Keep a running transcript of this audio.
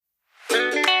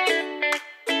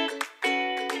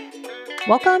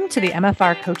Welcome to the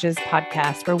MFR Coaches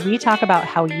podcast, where we talk about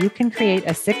how you can create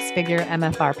a six-figure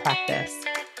MFR practice.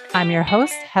 I'm your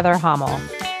host, Heather Hommel.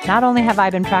 Not only have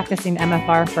I been practicing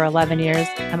MFR for 11 years,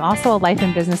 I'm also a life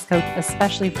and business coach,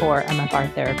 especially for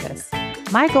MFR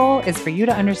therapists. My goal is for you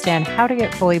to understand how to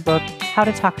get fully booked, how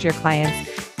to talk to your clients,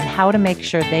 and how to make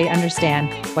sure they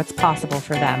understand what's possible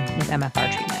for them with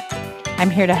MFR treatment. I'm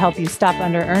here to help you stop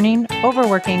under-earning,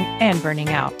 overworking, and burning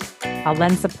out. I'll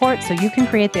lend support so you can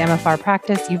create the MFR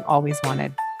practice you've always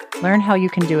wanted. Learn how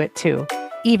you can do it too,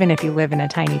 even if you live in a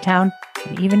tiny town,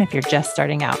 and even if you're just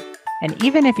starting out, and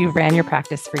even if you've ran your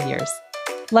practice for years.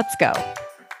 Let's go.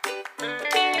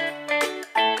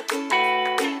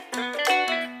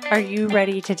 Are you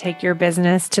ready to take your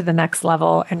business to the next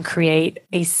level and create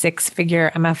a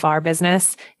six-figure MFR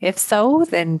business? If so,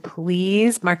 then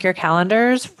please mark your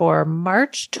calendars for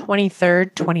March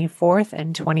 23rd, 24th,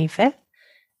 and 25th.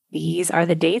 These are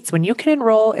the dates when you can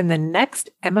enroll in the next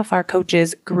MFR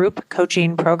Coaches group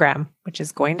coaching program, which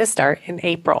is going to start in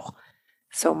April.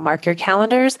 So mark your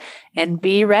calendars and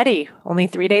be ready. Only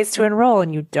 3 days to enroll,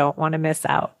 and you don't want to miss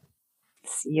out.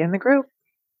 See you in the group.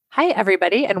 Hi,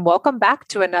 everybody, and welcome back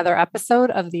to another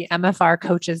episode of the MFR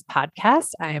Coaches podcast.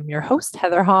 I am your host,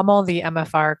 Heather Hommel, the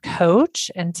MFR coach.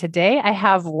 And today I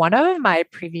have one of my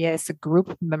previous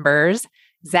group members,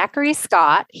 Zachery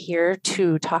Scott, here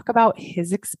to talk about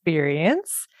his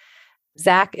experience.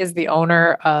 Zach is the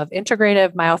owner of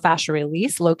Integrative Myofascial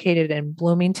Release located in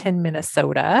Bloomington,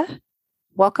 Minnesota.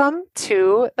 Welcome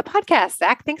to the podcast,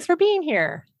 Zach. Thanks for being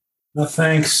here. Well,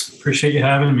 thanks. Appreciate you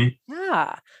having me.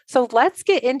 Yeah. So let's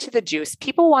get into the juice.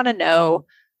 People want to know,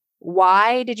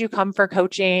 why did you come for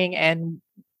coaching and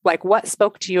what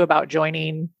spoke to you about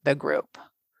joining the group?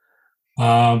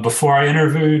 Before I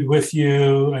interviewed with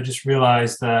you, I just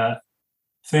realized that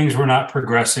things were not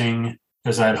progressing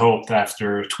as I'd hoped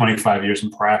after 25 years in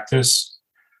practice.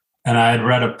 And I had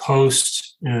read a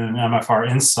post in MFR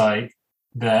Insight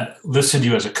that listed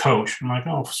you as a coach. I'm like,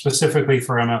 oh, specifically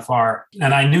for MFR.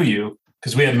 And I knew you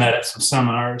because we had met at some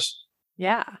seminars.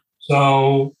 Yeah.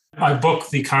 So I booked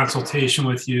the consultation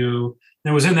with you.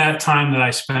 And it was in that time that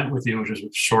I spent with you, which was a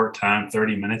short time,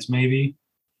 30 minutes maybe,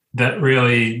 that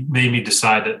really made me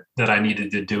decide that I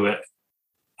needed to do it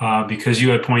because you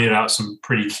had pointed out some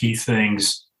pretty key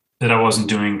things that I wasn't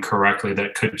doing correctly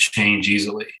that could change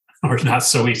easily, or not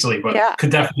so easily, but that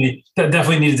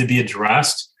definitely needed to be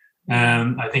addressed.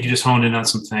 And I think you just honed in on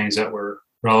some things that were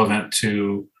relevant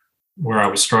to where I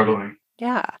was struggling.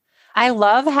 Yeah. I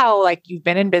love how you've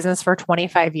been in business for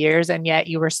 25 years and yet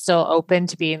you were still open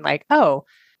to being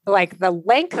the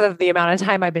length of the amount of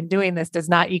time I've been doing this does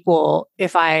not equal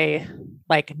if I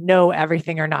know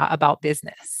everything or not about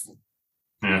business.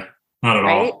 Yeah, not at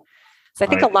all. So I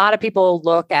think a lot of people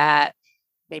look at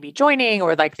maybe joining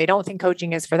or they don't think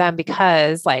coaching is for them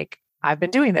because I've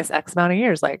been doing this X amount of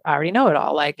years. I already know it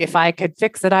all. If I could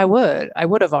fix it, I would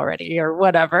have already, or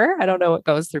whatever. I don't know what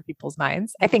goes through people's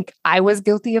minds. I think I was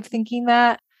guilty of thinking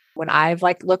that when I've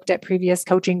looked at previous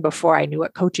coaching before I knew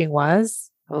what coaching was.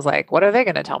 I was like, what are they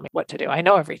going to tell me what to do? I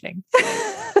know everything.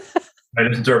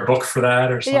 Isn't there a book for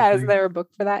that or something? Yeah. Is there a book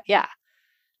for that? Yeah.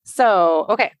 So,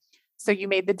 okay. So you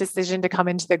made the decision to come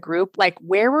into the group.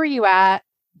 Where were you at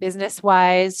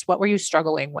business-wise? What were you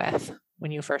struggling with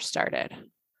when you first started?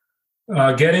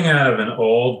 Getting out of an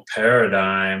old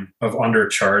paradigm of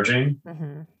undercharging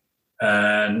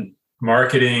and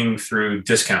marketing through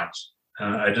discounts.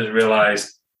 I just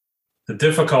realized the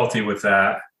difficulty with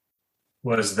that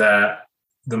was that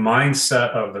the mindset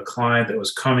of the client that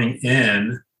was coming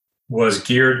in was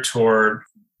geared toward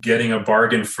getting a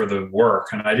bargain for the work.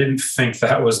 And I didn't think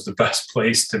that was the best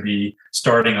place to be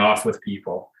starting off with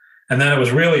people. And then it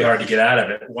was really hard to get out of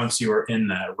it once you were in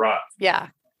that rut. Yeah.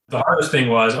 The hardest thing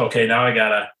was, okay, now I got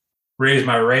to raise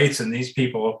my rates. And these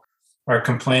people are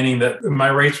complaining that my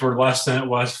rates were less than it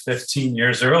was 15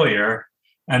 years earlier.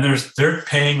 And they're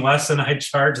paying less than I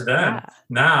charged them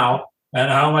now. And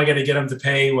how am I going to get them to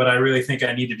pay what I really think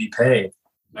I need to be paid?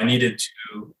 I needed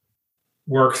to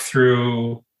work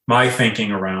through my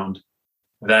thinking around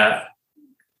that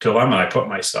dilemma I put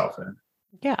myself in.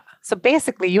 Yeah. So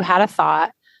basically you had a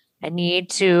thought, I need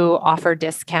to offer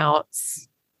discounts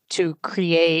to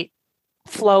create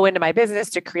flow into my business,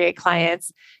 to create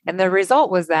clients. And the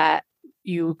result was that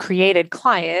you created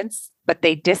clients, but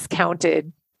they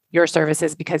discounted your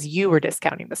services because you were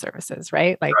discounting the services,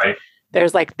 right?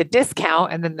 There's the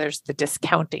discount and then there's the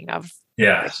discounting of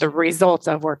the results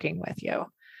of working with you.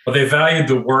 Well, they valued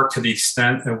the work to the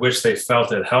extent in which they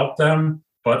felt it helped them,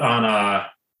 but on a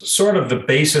sort of the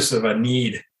basis of a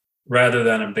need rather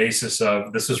than a basis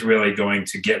of this is really going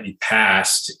to get me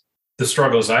past the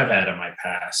struggles I've had in my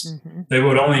past. Mm-hmm. They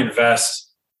would only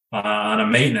invest on a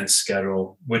maintenance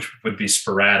schedule, which would be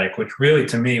sporadic, which really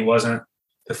to me wasn't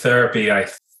the therapy I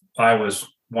was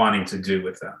wanting to do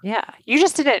with them. Yeah. You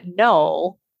just didn't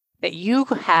know that you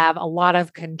have a lot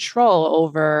of control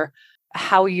over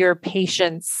how your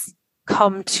patients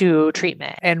come to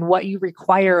treatment and what you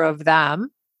require of them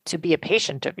to be a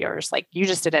patient of yours. Like you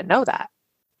just didn't know that.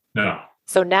 No.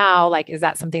 So now, like, is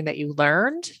that something that you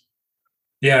learned?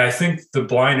 Yeah, I think the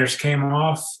blinders came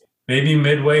off maybe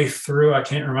midway through. I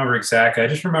can't remember exactly. I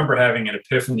just remember having an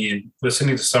epiphany and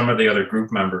listening to some of the other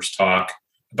group members talk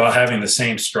about having the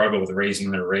same struggle with raising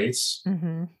their rates.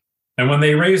 Mm-hmm. And when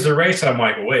they raised their rates, I'm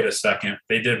like, wait a second,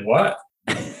 they did what?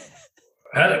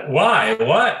 Why?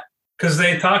 What? Because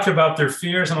they talked about their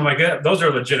fears, and I'm like, yeah, those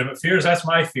are legitimate fears. That's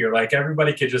my fear. Like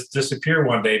everybody could just disappear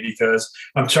one day because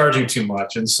I'm charging too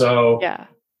much. And so, yeah,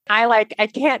 I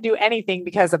can't do anything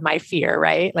because of my fear,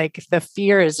 right? Like the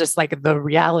fear is just like the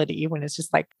reality when it's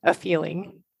just like a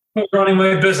feeling. I'm running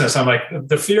my business. I'm like,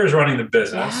 the fear is running the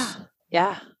business.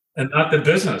 Yeah. And not the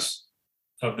business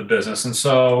of the business. And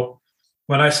so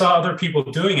when I saw other people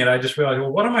doing it, I just realized,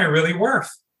 well, what am I really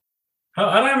worth?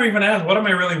 I don't even ask, what am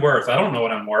I really worth? I don't know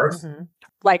what I'm worth. Mm-hmm.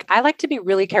 Like, I like to be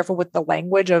really careful with the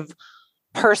language of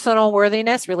personal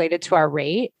worthiness related to our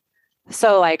rate.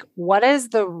 So like, what is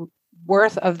the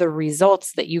worth of the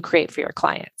results that you create for your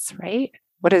clients, right?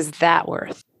 What is that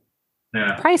worth?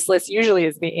 Yeah. Priceless usually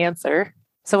is the answer.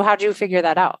 So how'd you figure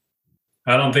that out?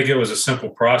 I don't think it was a simple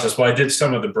process. Well, I did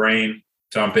some of the brain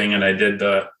dumping and I did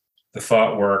the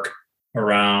thought work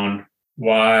around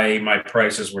why my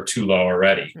prices were too low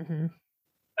already. Mm-hmm.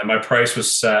 And my price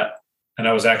was set and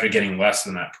I was actually getting less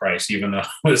than that price, even though it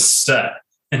was set.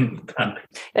 And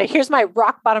like, here's my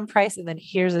rock bottom price, and then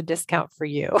here's a discount for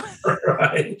you.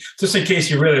 Right. Just in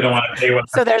case you really don't want to pay what.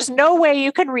 So there's no way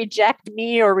you can reject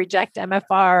me or reject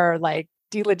MFR or like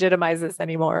delegitimize this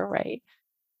anymore, right?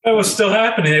 It was still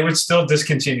happening. They would still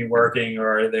discontinue working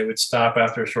or they would stop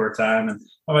after a short time. And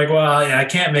I'm like, well, I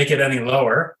can't make it any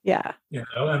lower. Yeah.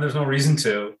 And there's no reason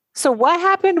to. So what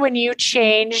happened when you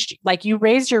changed, like you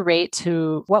raised your rate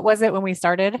to, what was it when we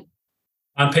started?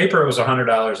 On paper, it was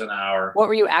 $100 an hour. What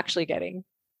were you actually getting?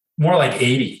 More like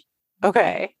 80.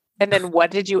 Okay. And then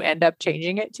what did you end up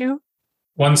changing it to?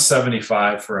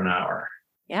 175 for an hour.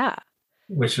 Yeah.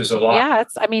 Which is a lot. Yeah.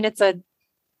 It's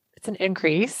an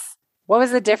increase. What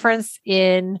was the difference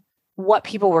in what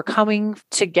people were coming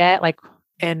to get? Like,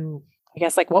 and I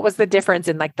guess like, what was the difference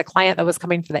in like the client that was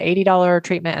coming for the $80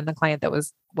 treatment and the client that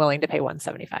was willing to pay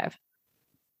 $175?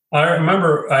 I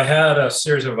remember I had a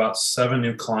series of about 7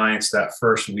 new clients that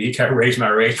first week. I raised my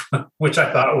rate, which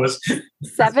I thought was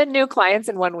 7 new clients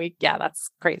in 1 week. Yeah, that's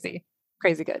crazy.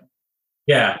 Crazy good.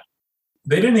 Yeah.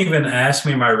 They didn't even ask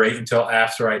me my rate until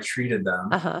after I treated them.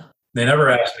 Uh-huh. They never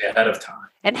asked me ahead of time.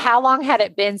 And how long had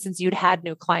it been since you'd had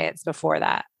new clients before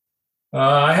that?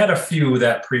 I had a few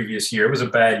that previous year. It was a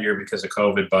bad year because of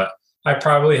COVID, but I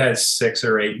probably had 6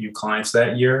 or 8 new clients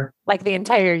that year. Like the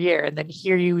entire year. And then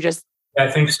here you just I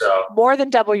think so. More than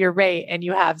double your rate and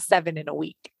you have 7 in a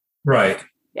week. Right.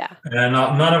 Yeah. And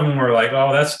none of them were like,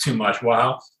 oh, that's too much.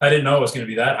 Wow. I didn't know it was going to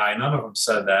be that high. None of them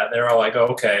said that. They were all like, oh,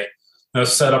 okay,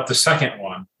 let's set up the second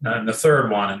one and the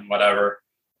third one and whatever.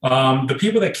 The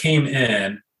people that came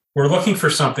in were looking for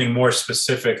something more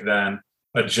specific than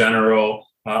a general,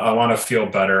 I want to feel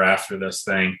better after this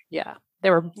thing. Yeah. They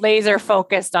were laser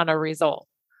focused on a result.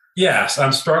 Yes.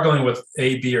 I'm struggling with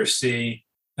A, B, or C.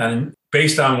 And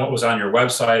based on what was on your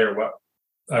website or what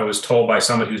I was told by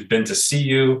somebody who's been to see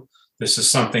you, this is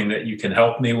something that you can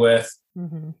help me with.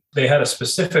 Mm-hmm. They had a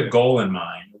specific goal in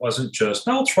mind. It wasn't just,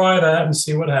 I'll try that and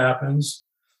see what happens.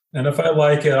 And if I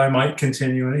like it, I might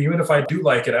continue. And even if I do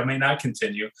like it, I may not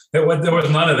continue. There was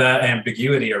none of that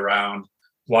ambiguity around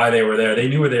why they were there. They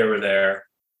knew they were there.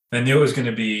 They knew it was going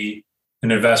to be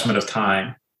an investment of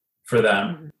time for them.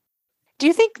 Mm-hmm. Do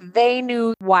you think they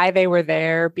knew why they were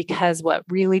there because what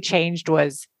really changed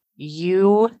was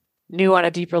you knew on a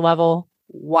deeper level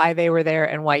why they were there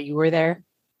and why you were there?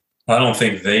 I don't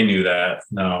think they knew that.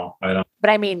 No, I don't. But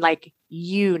I mean, like,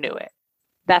 you knew it.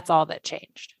 That's all that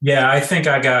changed. Yeah, I think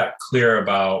I got clear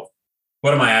about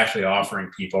what am I actually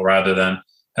offering people rather than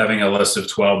having a list of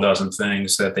 12 dozen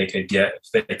things that they could get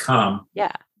if they come.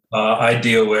 Yeah. I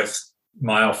deal with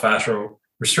myofascial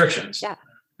restrictions. Yeah.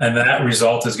 And that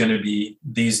result is going to be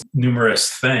these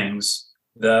numerous things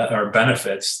that are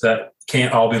benefits that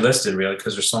can't all be listed really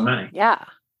because there's so many. Yeah.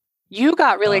 You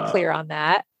got really clear on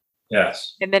that.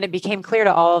 Yes. And then it became clear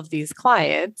to all of these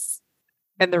clients.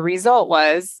 And the result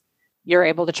was you're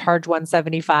able to charge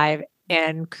 $175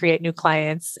 and create new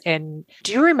clients. And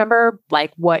do you remember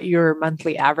like what your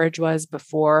monthly average was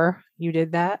before you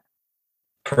did that?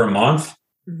 Per month?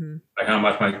 Mm-hmm. Like how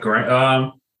much my grant?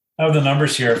 I have the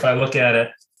numbers here. If I look at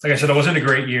it, like I said, it wasn't a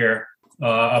great year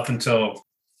up until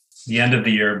the end of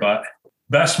the year, but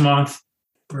best month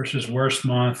versus worst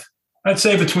month, I'd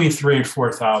say between 3,000 and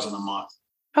 4,000 a month.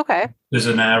 Okay. Is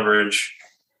an average.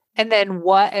 And then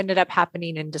what ended up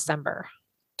happening in December?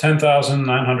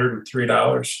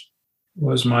 $10,903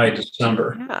 was my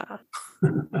December. Yeah.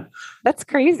 That's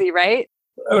crazy, right?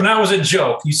 And that was a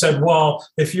joke. You said, well,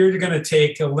 if you're going to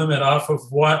take a limit off of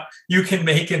what you can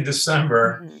make in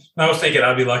December, I was thinking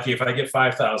I'd be lucky if I get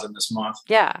 5,000 this month.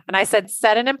 Yeah. And I said,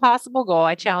 set an impossible goal.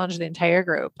 I challenged the entire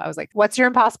group. I was like, what's your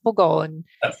impossible goal? And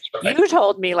you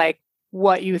told me like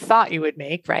what you thought you would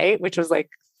make, right? Which was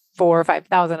like 4,000 or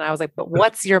 5,000. I was like, but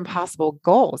what's your impossible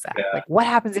goal, Zach? Yeah. Like what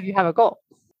happens if you have a goal?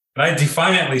 And I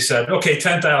defiantly said, okay,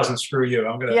 10,000, screw you.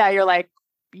 I'm going to. Yeah. You're like,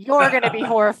 you're going to be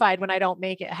horrified when I don't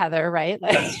make it, Heather, right?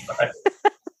 Like, that's right.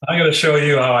 I'm going to show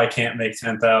you how I can't make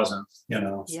 10,000,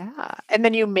 Yeah. And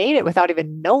then you made it without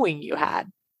even knowing you had.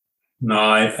 No,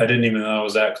 I didn't even know I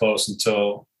was that close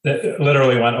until it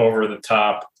literally went over the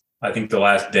top. I think the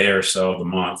last day or so of the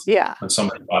month. Yeah. When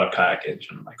somebody bought a package.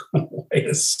 And I'm like, wait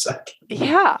a second.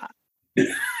 Yeah.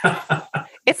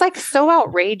 It's like so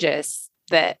outrageous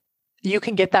that you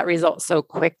can get that result so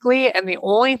quickly. And the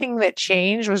only thing that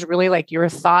changed was really like your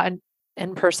thought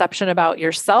and perception about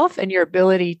yourself and your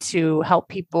ability to help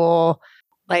people.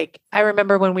 Like, I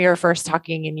remember when we were first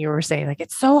talking and you were saying like,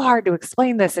 it's so hard to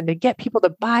explain this and to get people to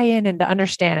buy in and to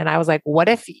understand. And I was like, what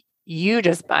if you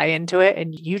just buy into it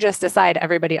and you just decide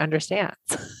everybody understands,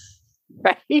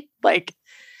 right? Like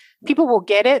people will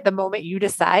get it the moment you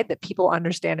decide that people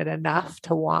understand it enough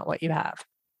to want what you have.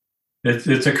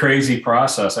 It's a crazy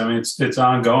process. I mean, it's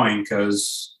ongoing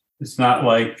because it's not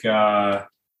like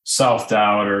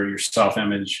self-doubt or your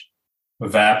self-image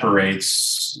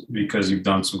evaporates because you've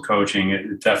done some coaching.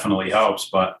 It definitely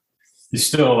helps, but you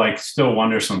still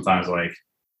wonder sometimes, like,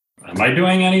 am I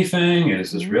doing anything?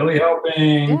 Is this really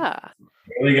helping? Yeah.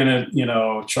 Really going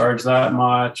to, charge that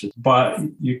much? But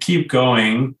you keep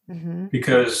going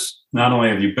because not only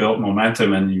have you built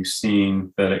momentum and you've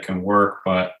seen that it can work,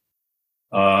 but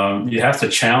you have to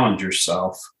challenge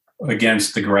yourself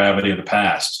against the gravity of the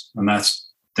past. And that's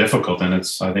difficult. And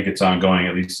I think it's ongoing.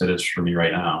 At least it is for me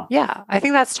right now. Yeah. I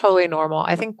think that's totally normal.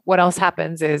 I think what else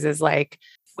happens is like,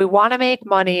 we want to make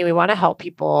money. We want to help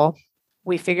people.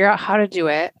 We figure out how to do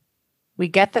it. We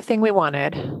get the thing we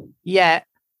wanted, yet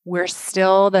we're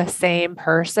still the same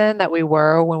person that we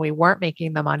were when we weren't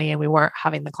making the money and we weren't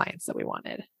having the clients that we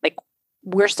wanted. Like,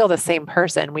 we're still the same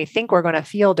person. We think we're going to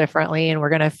feel differently and we're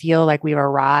going to feel like we've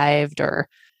arrived or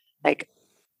like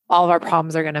all of our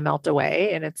problems are going to melt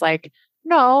away. And it's like,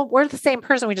 no, we're the same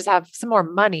person. We just have some more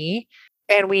money.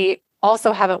 And we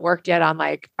also haven't worked yet on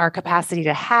like our capacity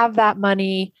to have that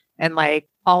money and like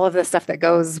all of the stuff that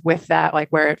goes with that, like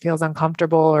where it feels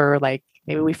uncomfortable or like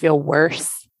maybe we feel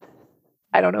worse.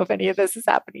 I don't know if any of this is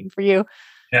happening for you.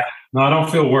 Yeah, no, I don't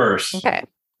feel worse. Okay,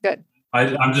 good.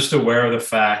 I'm just aware of the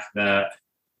fact that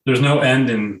there's no end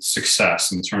in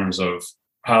success in terms of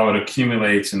how it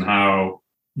accumulates and how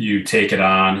you take it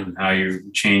on and how you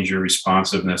change your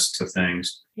responsiveness to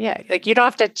things. Yeah. Like you don't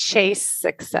have to chase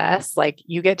success. Like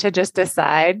you get to just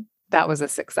decide that was a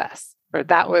success or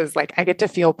that was like, I get to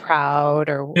feel proud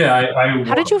or yeah.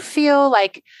 How did you feel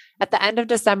like at the end of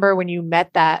December when you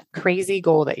met that crazy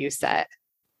goal that you set?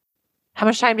 How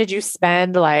much time did you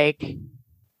spend like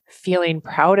feeling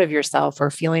proud of yourself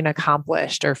or feeling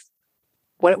accomplished or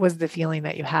what was the feeling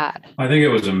that you had? I think it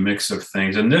was a mix of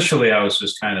things. Initially, I was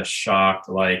just kind of shocked.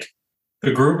 Like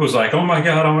the group was like, oh my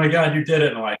God, you did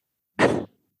it. And I'm like,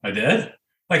 I did?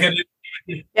 Like I did.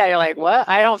 Yeah, you're like, what?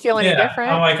 I don't feel any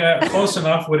different. I'm like, close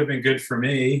enough would have been good for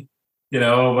me,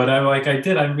 but I'm like, I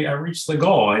did. I reached the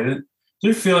goal. I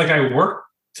didn't feel like I worked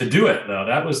to do it, though.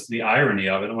 That was the irony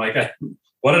of it. I'm like,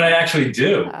 what did I actually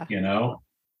do?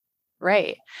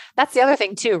 Right. That's the other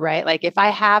thing too, right? Like if I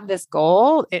have this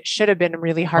goal, it should have been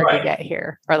really hard to get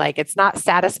here. Or like, it's not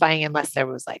satisfying unless there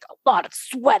was like a lot of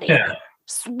sweating,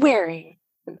 swearing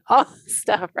and all this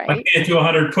stuff, right? I can't do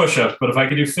 100 push-ups, but if I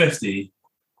could do 50,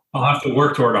 I'll have to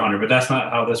work toward 100, but that's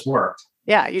not how this worked.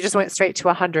 Yeah. You just went straight to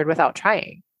 100 without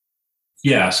trying.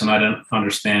 Yes. And I didn't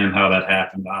understand how that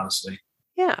happened, honestly.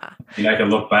 Yeah. I mean, I could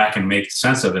look back and make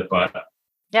sense of it, but.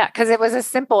 Yeah. Cause it was as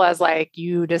simple as like,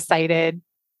 you decided,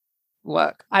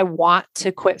 look, I want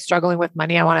to quit struggling with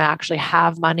money. I want to actually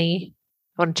have money.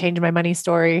 I want to change my money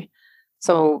story.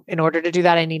 So in order to do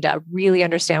that, I need to really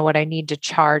understand what I need to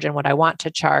charge and what I want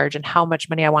to charge and how much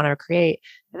money I want to create.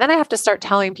 And then I have to start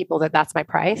telling people that that's my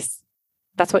price.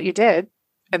 That's what you did.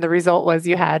 And the result was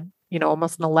you had,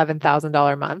 almost an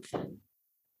 $11,000 month.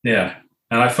 Yeah.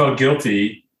 And I felt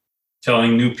guilty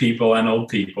telling new people and old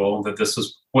people that this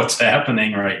is what's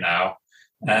happening right now.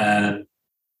 And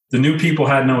the new people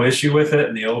had no issue with it.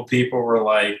 And the old people were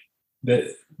like,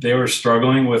 they were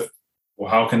struggling with, well,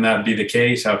 how can that be the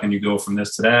case? How can you go from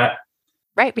this to that?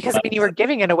 Right. Because you were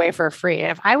giving it away for free.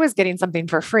 And if I was getting something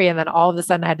for free and then all of a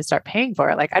sudden I had to start paying for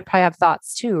it, like I'd probably have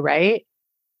thoughts too, right?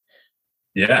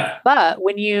 Yeah. But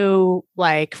when you,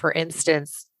 like, for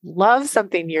instance, love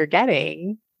something you're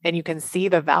getting and you can see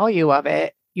the value of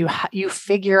it, you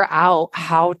figure out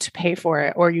how to pay for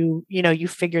it, or you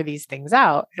figure these things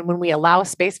out. And when we allow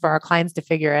space for our clients to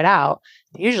figure it out,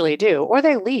 they usually do, or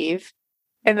they leave.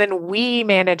 And then we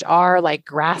manage our like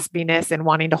graspiness and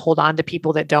wanting to hold on to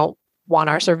people that don't want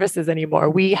our services anymore.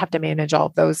 We have to manage all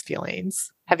of those feelings.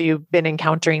 Have you been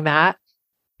encountering that?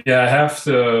 Yeah, I have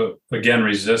to, again,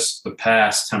 resist the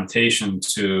past temptation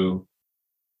to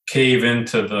cave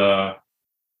into the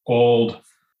old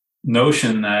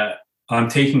notion that I'm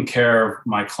taking care of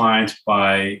my clients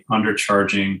by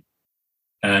undercharging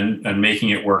and making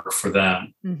it work for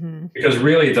them. Mm-hmm. Because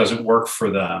really it doesn't work for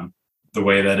them the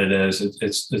way that it is.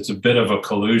 It's a bit of a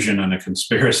collusion and a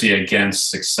conspiracy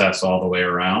against success all the way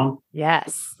around.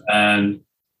 Yes. And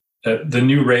the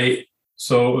new rate,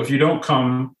 so if you don't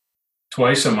come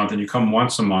twice a month and you come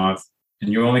once a month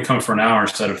and you only come for an hour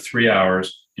instead of 3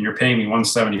 hours and you're paying me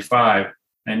 $175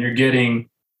 and you're getting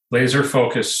laser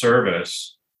focused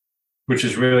service, which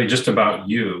is really just about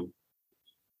you,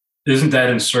 isn't that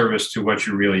in service to what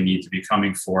you really need to be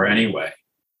coming for anyway?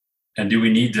 And do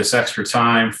we need this extra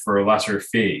time for a lesser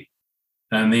fee?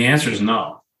 And the answer is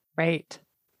no. Right.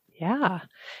 Yeah.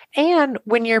 And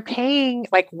when you're paying,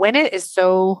 like when it is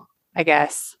so, I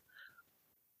guess,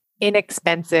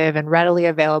 inexpensive and readily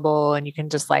available, and you can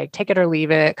just like take it or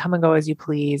leave it, come and go as you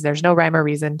please. There's no rhyme or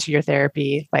reason to your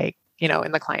therapy, like,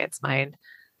 in the client's mind.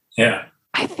 Yeah.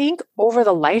 I think over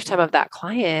the lifetime of that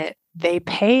client, they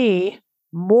pay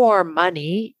more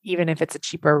money, even if it's a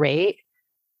cheaper rate,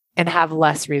 and have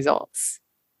less results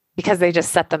because they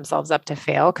just set themselves up to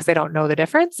fail because they don't know the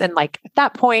difference. And like at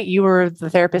that point, you were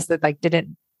the therapist that like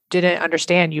didn't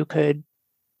understand you could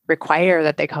require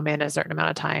that they come in a certain amount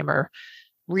of time or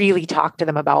really talk to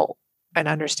them about and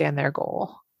understand their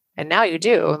goal. And now you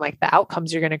do. And like the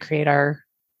outcomes you're going to create are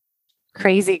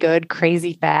crazy good,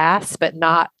 crazy fast, but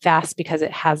not fast because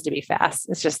it has to be fast.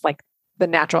 It's just like the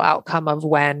natural outcome of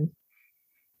when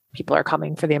people are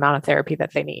coming for the amount of therapy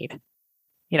that they need.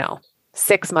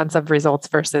 6 months of results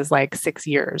versus like 6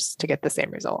 years to get the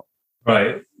same result.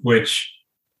 Right. Which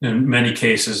in many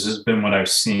cases has been what I've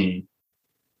seen.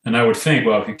 And I would think,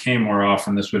 well, if you came more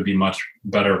often, this would be much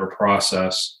better of a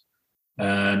process.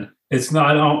 And it's not,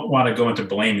 I don't want to go into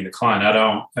blaming the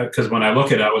client. Because when I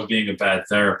look at it, I was being a bad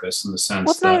therapist in the sense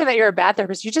well, it's not even that you're a bad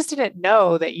therapist. You just didn't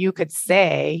know that you could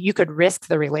risk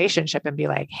the relationship and be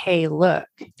like, hey, look,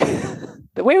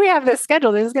 the way we have this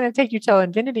scheduled is going to take you till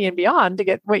infinity and beyond to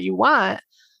get what you want.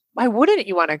 Why wouldn't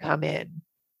you want to come in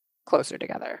closer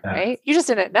together? Yeah. Right? You just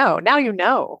didn't know. Now you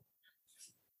know.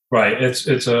 Right. It's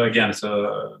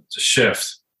a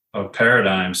shift of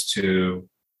paradigms to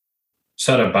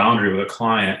set a boundary with a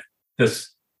client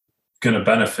that's going to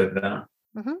benefit them.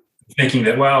 Mm-hmm. Thinking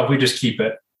that, well, if we just keep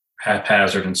it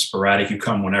haphazard and sporadic, you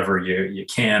come whenever you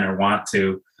can or want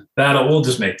to, we'll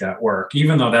just make that work,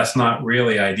 even though that's not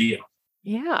really ideal.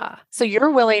 Yeah. So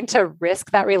you're willing to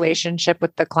risk that relationship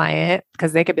with the client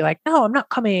because they could be like, no, I'm not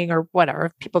coming or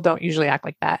whatever. People don't usually act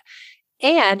like that.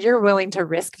 And you're willing to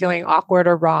risk feeling awkward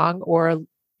or wrong or,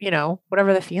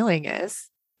 whatever the feeling is.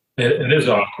 It is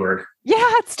awkward. Yeah,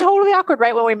 it's totally awkward,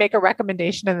 right? When we make a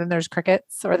recommendation and then there's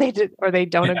crickets or they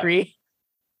don't agree.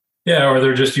 Yeah. Or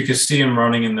they're just, you can see them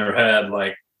running in their head,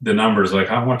 like the numbers, like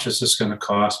how much is this going to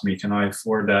cost me? Can I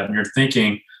afford that? And you're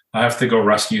thinking, I have to go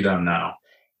rescue them now.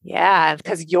 Yeah.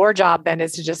 Because your job then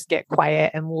is to just get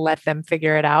quiet and let them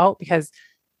figure it out, because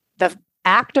the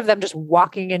act of them just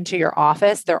walking into your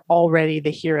office, they're already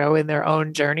the hero in their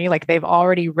own journey. Like they've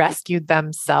already rescued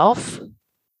themselves.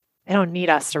 They don't need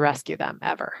us to rescue them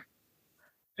ever.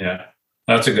 Yeah,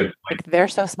 that's a good point. Like they're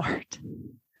so smart.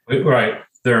 Right.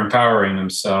 They're empowering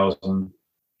themselves, and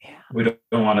we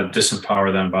don't want to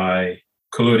disempower them by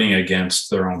colluding against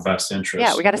their own best interest.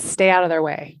 Yeah, we got to stay out of their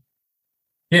way.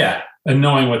 Yeah. And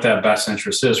knowing what that best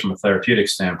interest is from a therapeutic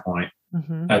standpoint,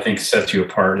 mm-hmm. I think sets you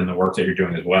apart in the work that you're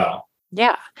doing as well.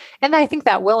 Yeah. And I think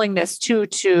that willingness to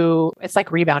it's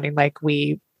like rebounding, like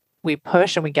we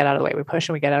push and we get out of the way. We push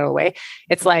and we get out of the way.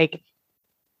 It's like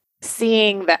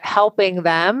seeing that, helping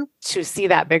them to see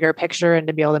that bigger picture and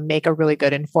to be able to make a really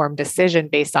good informed decision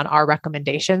based on our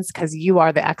recommendations, because you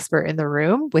are the expert in the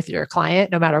room with your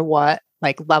client, no matter what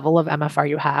like level of MFR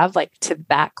you have, like to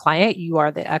that client, you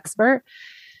are the expert.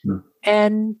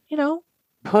 And,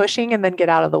 pushing and then get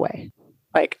out of the way.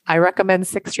 Like I recommend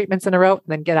 6 treatments in a row and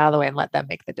then get out of the way and let them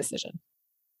make the decision,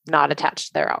 not attached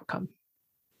to their outcome.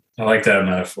 I like that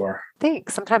metaphor.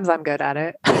 Thanks. Sometimes I'm good at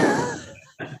it.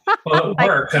 Well, it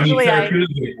works. I mean,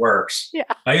 therapeutically it works.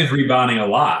 Yeah. I use rebounding a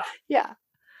lot. Yeah.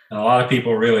 And a lot of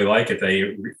people really like it.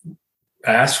 They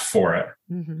ask for it.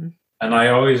 Mm-hmm. And I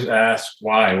always ask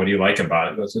why. What do you like about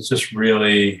it? Because it's just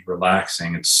really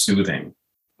relaxing. It's soothing.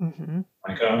 Mm-hmm.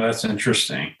 Like, oh, that's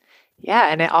interesting. Yeah.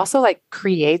 And it also like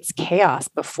creates chaos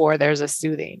before there's a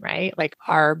soothing, right? Like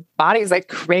our bodies like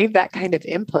crave that kind of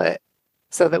input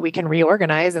so that we can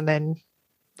reorganize and then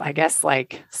I guess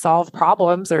like solve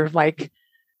problems or like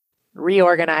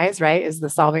reorganize, right? Is the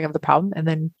solving of the problem and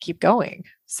then keep going.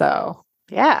 So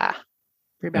yeah,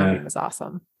 rebounding is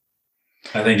awesome.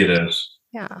 I think it is.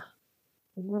 Yeah.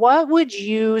 What would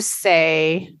you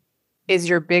say is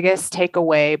your biggest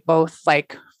takeaway, both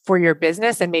like for your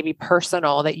business and maybe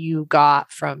personal, that you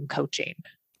got from coaching?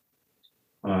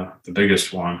 The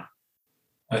biggest one.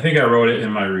 I think I wrote it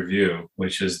in my review,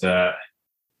 which is that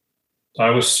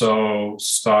I was so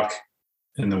stuck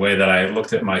in the way that I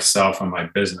looked at myself and my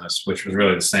business, which was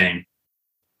really the same,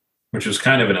 which was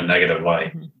kind of in a negative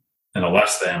light and a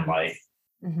less than light.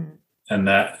 Mm-hmm. And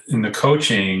that in the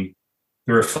coaching,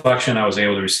 the reflection I was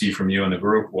able to receive from you and the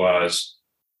group was,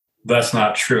 that's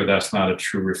not true. That's not a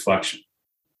true reflection.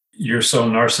 You're so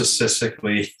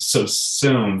narcissistically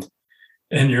subsumed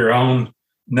in your own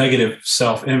negative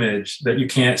self-image that you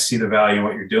can't see the value in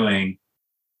what you're doing.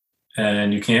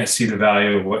 And you can't see the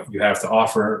value of what you have to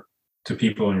offer to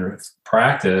people in your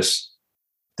practice,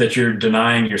 that you're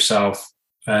denying yourself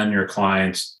and your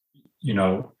clients,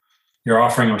 you're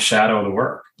offering them a shadow of the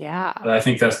work. Yeah. But I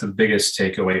think that's the biggest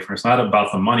takeaway from it. It's not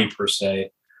about the money per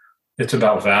se. It's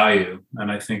about value. And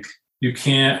I think you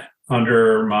can't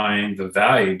undermine the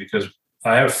value, because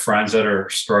I have friends that are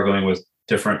struggling with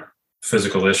different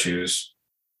physical issues.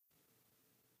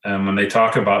 And when they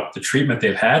talk about the treatment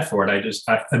they've had for it,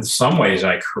 in some ways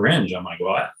I cringe. I'm like,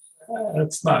 well,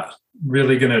 that's not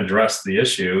really going to address the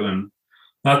issue. And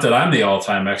not that I'm the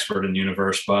all-time expert in the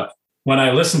universe, but when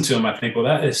I listen to them, I think, well,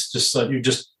 that is just like you're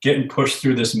just getting pushed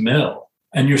through this mill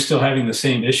and you're still having the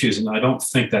same issues. And I don't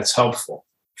think that's helpful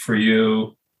for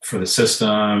you, for the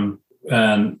system.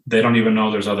 And they don't even know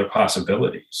there's other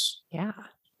possibilities. Yeah.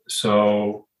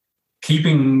 So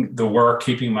keeping the work,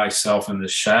 keeping myself in the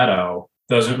shadow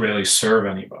doesn't really serve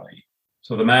anybody.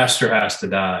 So the master has to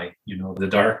die, the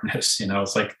darkness,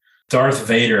 it's like Darth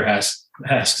Vader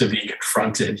has to be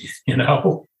confronted,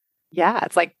 Yeah.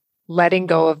 It's like letting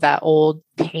go of that old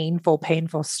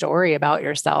painful story about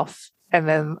yourself and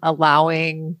then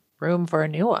allowing room for a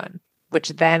new one, which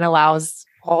then allows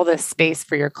all this space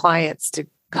for your clients to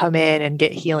come in and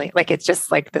get healing. Like it's just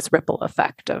like this ripple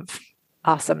effect of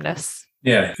awesomeness.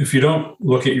 Yeah. If you don't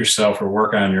look at yourself or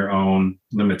work on your own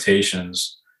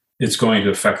limitations, it's going to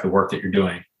affect the work that you're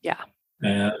doing. Yeah.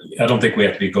 And I don't think we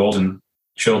have to be golden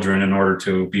children in order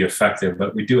to be effective,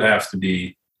 but we do have to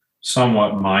be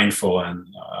somewhat mindful and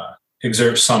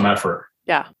exert some effort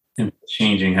in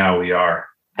changing how we are.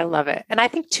 I love it. And I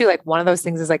think too, like one of those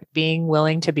things is like being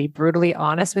willing to be brutally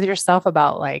honest with yourself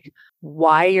about like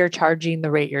why you're charging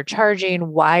the rate you're charging,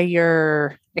 why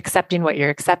you're accepting what you're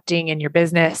accepting in your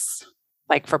business,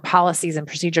 like for policies and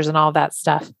procedures and all of that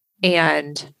stuff.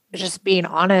 And just being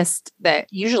honest that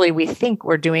usually we think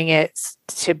we're doing it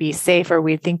to be safe, or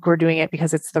we think we're doing it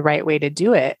because it's the right way to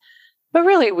do it. But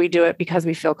really we do it because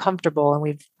we feel comfortable and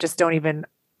we just don't even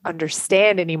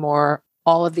understand anymore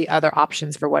all of the other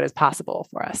options for what is possible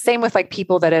for us. Same with like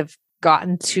people that have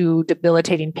gotten to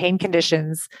debilitating pain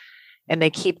conditions and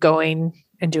they keep going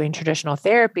and doing traditional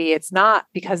therapy. It's not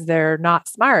because they're not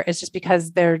smart. It's just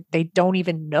because they don't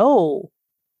even know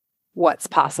what's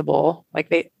possible. Like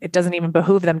it doesn't even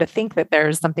behoove them to think that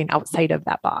there's something outside of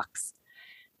that box.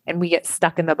 And we get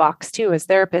stuck in the box too as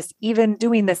therapists, even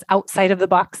doing this outside of the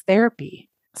box therapy.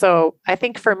 So I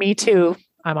think for me too,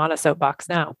 I'm on a soapbox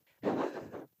now.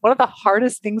 One of the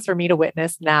hardest things for me to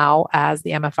witness now as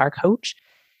the MFR coach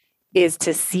is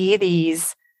to see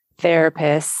these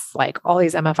therapists, like all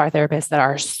these MFR therapists that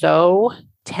are so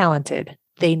talented.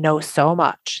 They know so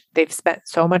much. They've spent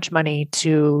so much money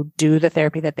to do the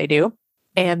therapy that they do.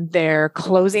 And they're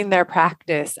closing their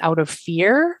practice out of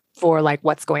fear for like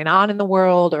what's going on in the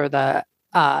world or the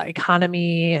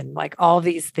economy and like all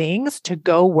these things to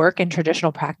go work in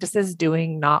traditional practices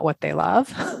doing not what they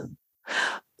love.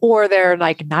 or they're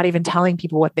like not even telling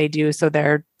people what they do. So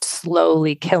they're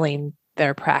slowly killing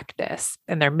their practice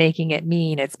and they're making it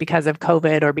mean it's because of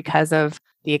COVID or because of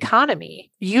the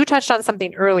economy. You touched on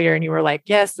something earlier and you were like,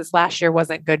 yes, this last year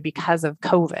wasn't good because of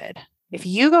COVID. If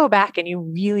you go back and you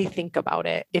really think about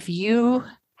it, if you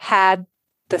had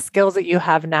the skills that you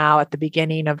have now at the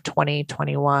beginning of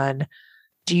 2021,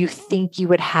 do you think you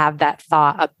would have that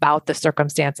thought about the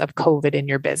circumstance of COVID in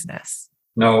your business?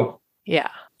 No. Yeah.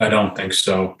 I don't think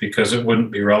so, because it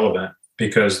wouldn't be relevant,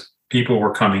 because people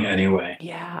were coming anyway.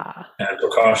 Yeah. And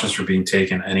precautions were being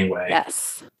taken anyway.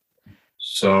 Yes.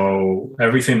 So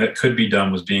everything that could be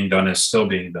done was being done, is still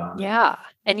being done. Yeah.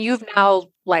 And you've now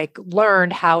like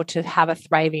learned how to have a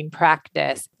thriving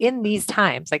practice in these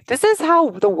times. Like this is how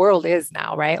the world is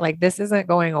now, right? Like this isn't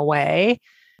going away.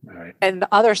 Right. And the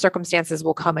other circumstances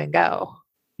will come and go.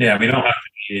 Yeah, we don't have to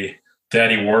be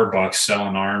Daddy Warbucks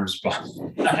selling arms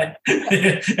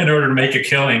in order to make a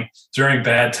killing during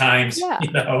bad times. Yeah.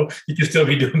 You can still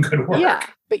be doing good work. Yeah,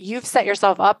 but you've set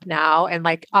yourself up now. And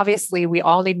like, obviously we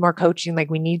all need more coaching.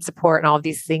 Like we need support and all of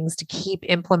these things to keep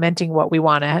implementing what we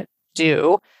want to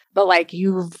do. But like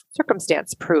you've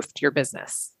circumstance proofed your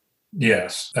business.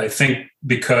 Yes. I think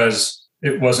because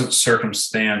it wasn't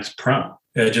circumstance prone.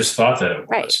 I just thought that it was.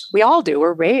 Right. We all do.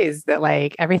 We're raised that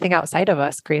like everything outside of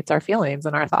us creates our feelings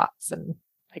and our thoughts. And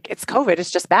like it's COVID.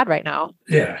 It's just bad right now.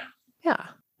 Yeah. Yeah.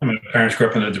 I mean, my parents grew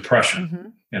up in the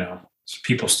Depression. So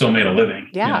people still made a living.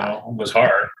 Yeah. It was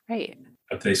hard. Right.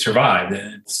 But they survived.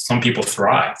 And some people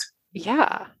thrived.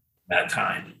 Yeah. That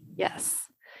time. Yes.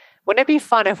 Wouldn't it be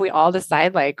fun if we all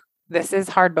decide like, this is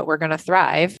hard, but we're going to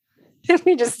thrive? And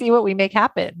we just see what we make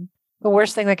happen. The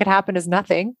worst thing that could happen is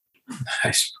nothing.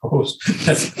 I suppose.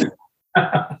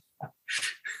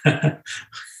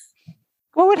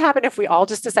 What would happen if we all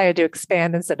just decided to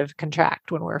expand instead of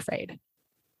contract when we're afraid?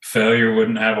 Failure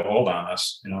wouldn't have a hold on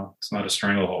us. It's not a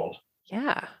stranglehold.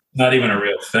 Yeah. Not even a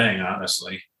real thing,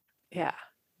 honestly. Yeah.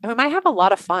 And we might have a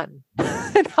lot of fun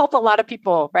and help a lot of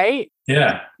people, right?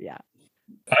 Yeah. Yeah.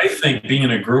 I think being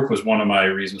in a group was one of my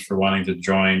reasons for wanting to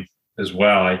join as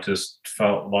well. I just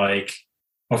felt like,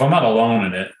 well, if I'm not alone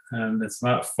in it, and it's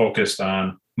not focused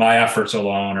on my efforts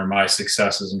alone or my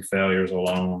successes and failures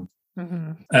alone.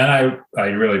 Mm-hmm. And I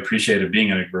really appreciated being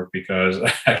in a group because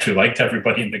I actually liked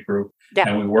everybody in the group. Yeah.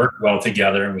 And we worked well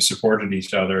together and we supported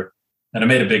each other. And it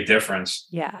made a big difference.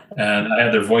 Yeah. And I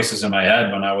had their voices in my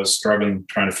head when I was struggling,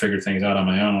 trying to figure things out on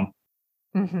my own.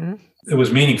 Mm-hmm. It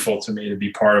was meaningful to me to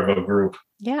be part of a group.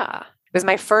 Yeah. It was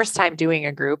my first time doing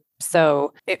a group.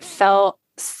 So it felt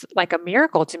like a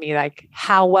miracle to me, like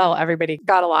how well everybody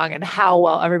got along and how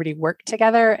well everybody worked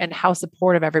together and how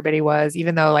supportive everybody was,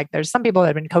 even though like there's some people that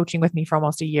had been coaching with me for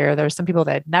almost a year. There's some people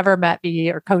that had never met me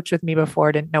or coached with me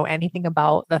before, didn't know anything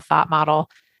about the thought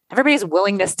model. Everybody's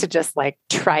willingness to just like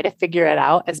try to figure it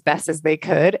out as best as they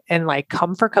could and like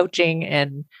come for coaching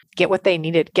and get what they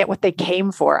needed, get what they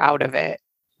came for out of it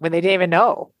when they didn't even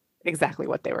know exactly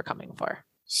what they were coming for.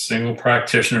 Single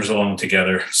practitioners alone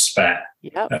together, SPAT.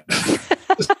 Yep.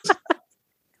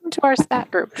 Come to our SPAT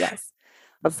group. Yes.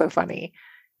 That's so funny.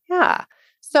 Yeah.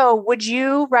 So would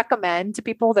you recommend to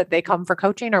people that they come for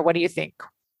coaching, or what do you think?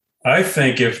 I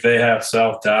think if they have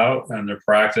self-doubt and their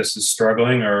practice is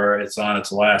struggling or it's on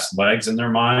its last legs in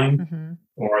their mind, mm-hmm.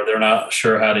 or they're not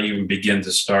sure how to even begin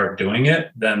to start doing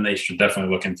it, then they should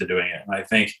definitely look into doing it. And I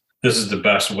think this is the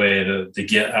best way to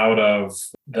get out of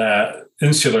that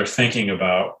insular thinking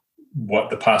about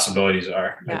what the possibilities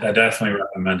are. Yeah. I definitely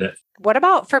recommend it. What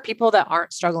about for people that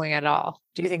aren't struggling at all?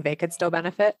 Do you think they could still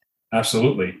benefit?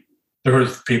 Absolutely. There were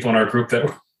people in our group that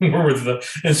were the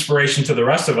inspiration to the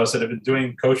rest of us that have been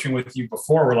doing coaching with you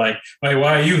before. We're like, wait,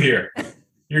 why are you here?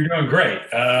 You're doing great.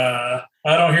 I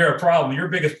don't hear a problem. Your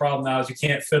biggest problem now is you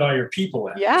can't fit all your people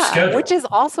in. Yeah, which is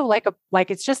also like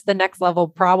it's just the next level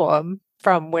problem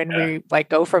from when we like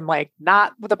go from like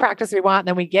not the practice we want, and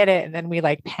then we get it, and then we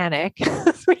like panic.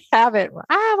 We have it. What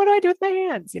do I do with my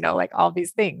hands? Like all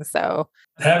these things. So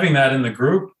having that in the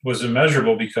group was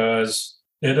immeasurable because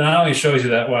it not only shows you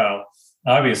that, well,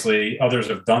 obviously others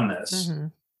have done this, mm-hmm.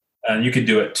 and you could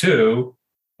do it too.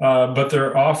 But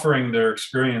they're offering their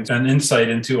experience and insight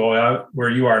into where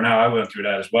you are now. I went through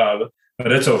that as well,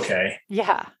 but it's okay.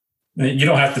 Yeah. You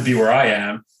don't have to be where I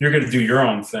am. You're going to do your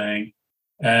own thing.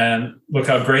 And look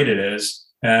how great it is.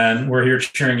 And we're here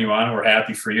cheering you on. We're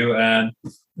happy for you. And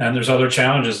there's other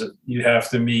challenges that you have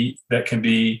to meet that can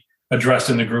be addressed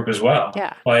in the group as well.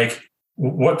 Yeah. Like,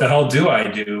 what the hell do I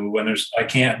do when I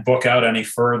can't book out any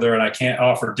further and I can't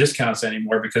offer discounts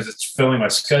anymore because it's filling my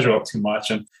schedule up too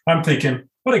much? And I'm thinking,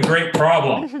 what a great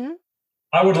problem. Mm-hmm.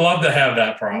 I would love to have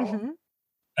that problem. Mm-hmm.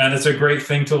 And it's a great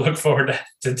thing to look forward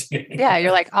to doing. Yeah.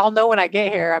 You're like, I'll know when I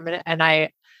get here.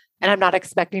 I'm not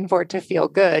expecting for it to feel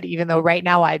good, even though right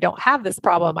now I don't have this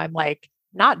problem. I'm like,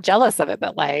 not jealous of it,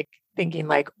 but like thinking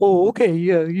like, oh, okay,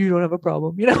 yeah, you don't have a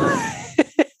problem, you know?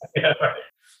 Yeah,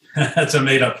 right. That's a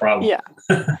made up problem. Yeah.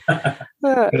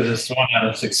 Because it's one out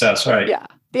of success, right? Yeah.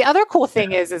 The other cool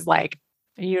thing is like,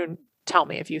 you tell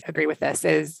me if you agree with this,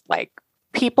 is like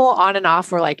people on and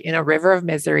off were like in a river of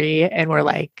misery and were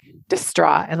like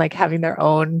distraught and like having their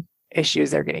own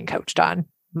issues they're getting coached on,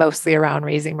 mostly around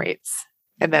raising rates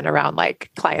and then around like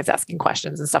clients asking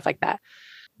questions and stuff like that.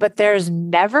 But there's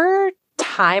never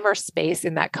time or space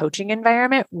in that coaching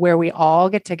environment where we all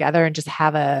get together and just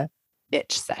have a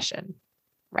bitch session,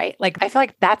 right? Like, I feel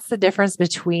like that's the difference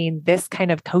between this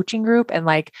kind of coaching group and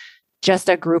like just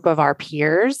a group of our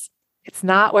peers. It's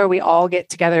not where we all get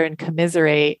together and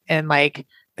commiserate and like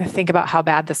think about how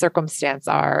bad the circumstance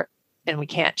are and we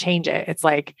can't change it. It's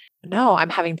like, no,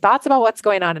 I'm having thoughts about what's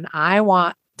going on and I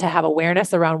want to have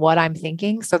awareness around what I'm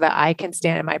thinking so that I can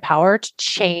stand in my power to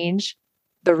change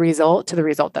the result to the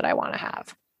result that I want to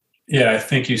have. Yeah, I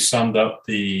think you summed up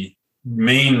the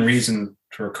main reason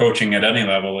for coaching at any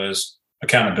level is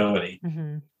accountability.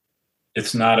 Mm-hmm.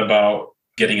 It's not about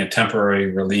getting a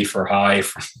temporary relief or high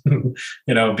from,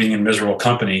 being in miserable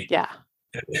company. Yeah.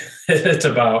 It's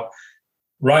about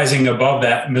rising above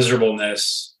that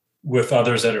miserableness with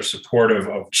others that are supportive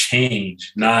of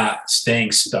change, not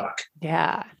staying stuck.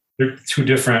 Yeah. They're two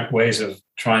different ways of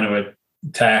trying to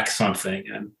attack something.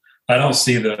 And I don't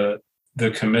see the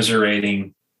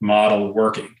commiserating model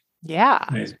working. Yeah,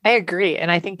 amazing. I agree.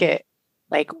 And I think it,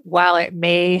 like, while it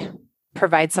may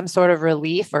provide some sort of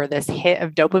relief or this hit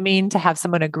of dopamine to have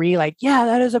someone agree, like, yeah,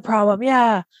 that is a problem.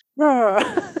 Yeah.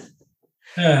 Yeah.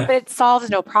 But it solves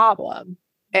no problem.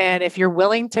 And if you're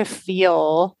willing to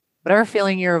feel whatever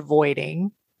feeling you're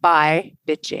avoiding by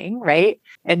bitching, right?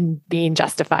 And being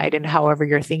justified in however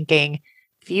you're thinking,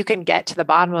 if you can get to the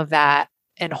bottom of that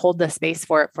and hold the space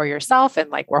for it for yourself, and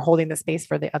like we're holding the space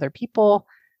for the other people,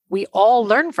 we all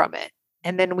learn from it.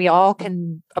 And then we all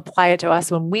can apply it to us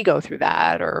when we go through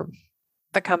that or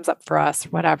that comes up for us,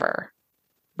 whatever,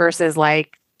 versus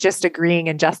like just agreeing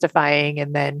and justifying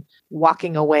and then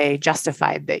walking away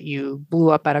justified that you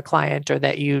blew up at a client or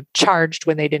that you charged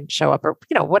when they didn't show up or,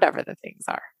 whatever the things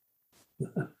are.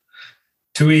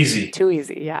 Too easy. Too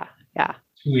easy. Yeah. Yeah.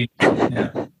 Too easy.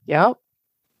 Yeah. Yep.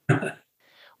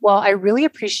 Well, I really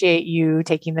appreciate you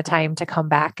taking the time to come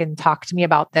back and talk to me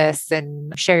about this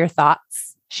and share your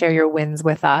thoughts, share your wins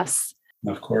with us.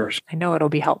 Of course. I know it'll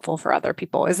be helpful for other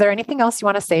people. Is there anything else you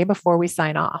want to say before we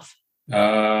sign off?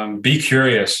 Be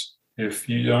curious. If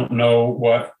you don't know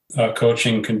what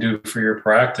coaching can do for your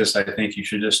practice, I think you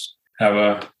should just have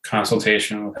a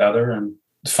consultation with Heather and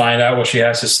find out what she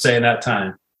has to say in that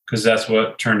time, because that's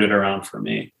what turned it around for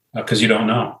me, because you don't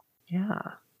know. Yeah.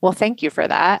 Well, thank you for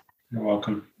that. You're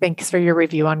welcome. Thanks for your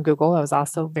review on Google. It was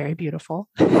also very beautiful.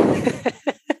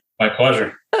 My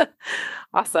pleasure.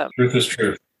 Awesome. Truth is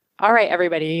truth. All right,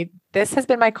 everybody. This has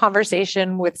been my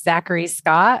conversation with Zachery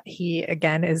Scott. He,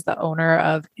 again, is the owner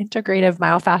of Integrative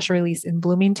Myofascial Release in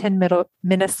Bloomington,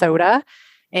 Minnesota.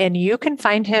 And you can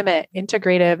find him at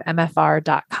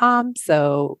integrativemfr.com.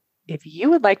 So if you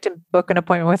would like to book an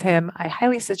appointment with him, I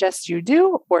highly suggest you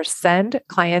do, or send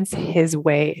clients his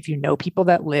way if you know people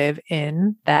that live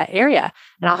in that area.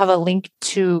 And I'll have a link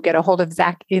to get a hold of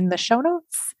Zach in the show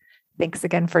notes. Thanks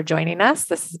again for joining us.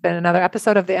 This has been another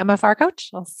episode of the MFR Coach.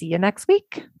 I'll see you next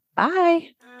week. Bye.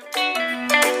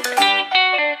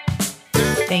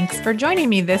 Thanks for joining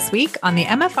me this week on the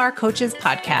MFR Coaches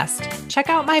podcast. Check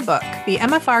out my book, The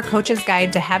MFR Coach's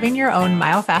Guide to Having Your Own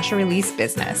Myofascial Release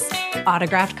Business.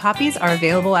 Autographed copies are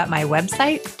available at my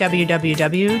website,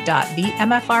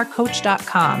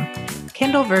 www.themfrcoach.com.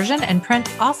 Kindle version and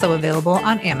print also available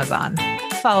on Amazon.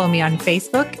 Follow me on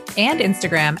Facebook and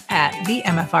Instagram at The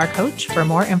MFR Coach for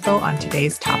more info on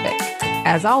today's topic.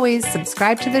 As always,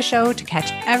 subscribe to the show to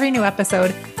catch every new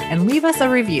episode and leave us a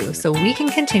review so we can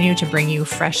continue to bring you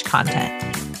fresh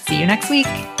content. See you next week.